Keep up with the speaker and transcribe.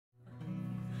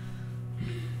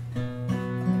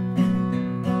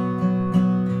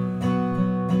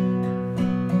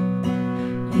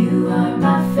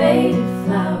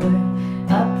flower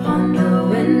up on the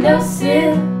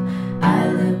windowsill. I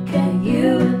look at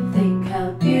you and think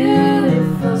how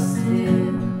beautiful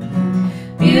still,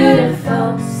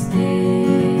 beautiful still.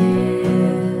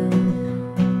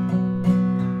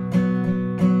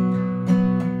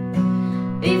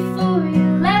 Before you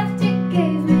left, you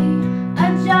gave me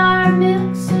a jar of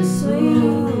milk so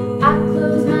sweet. I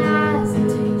close my eyes and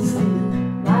taste it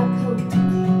like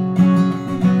oatmeal.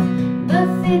 But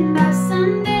then by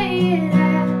Sunday it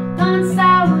had gone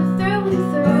sour through and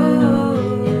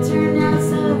through. It turned out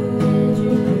so good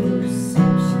you knew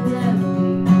assumptions ever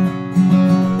be.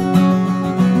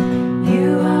 You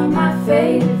are my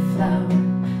faded flower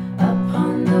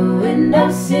upon the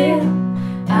windowsill.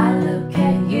 I look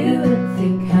at you and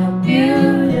think how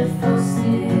beautiful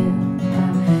still,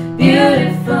 how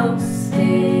beautiful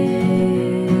still.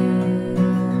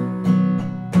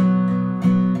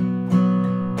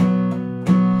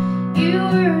 You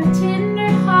were a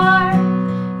tender heart,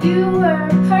 you were a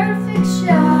perfect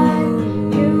shot,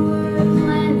 you were a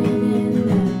planet in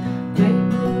the great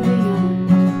blue beyond.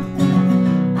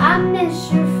 I miss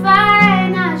your fire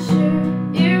and I sure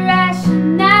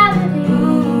irrationality,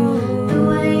 the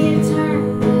way you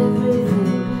turned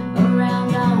everything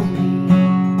around on me.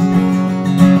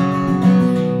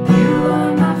 You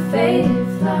are my faded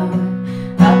flower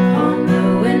up on the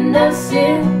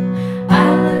windowsill. I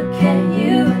look at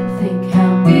you and think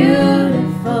how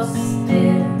beautiful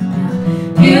still, how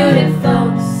beautiful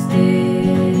still.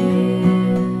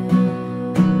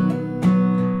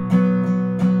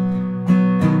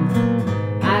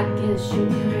 I guess your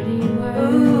pretty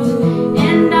words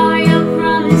and all your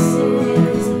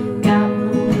promises got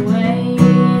blown away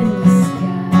in the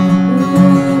sky.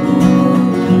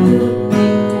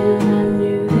 Deep down I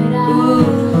knew that I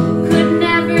could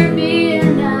never be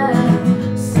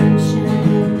enough. Sunshine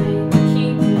and rain to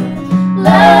keep your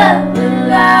love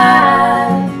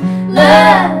alive,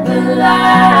 love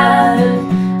alive.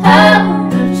 I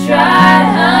wanna try,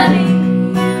 honey.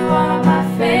 You are my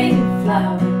faded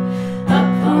flower up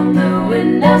on the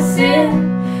windowsill.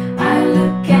 I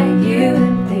look at you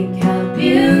and think how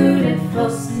beautiful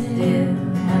still,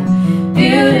 how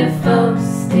beautiful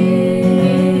still.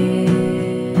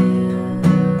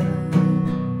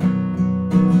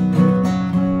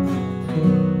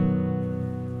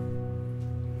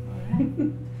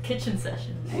 Kitchen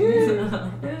session.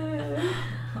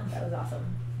 That was awesome.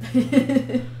 I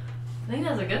think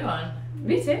that was a good one.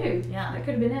 Me too. Yeah. That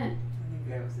could have been it. I think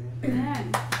that was it.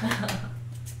 Yeah.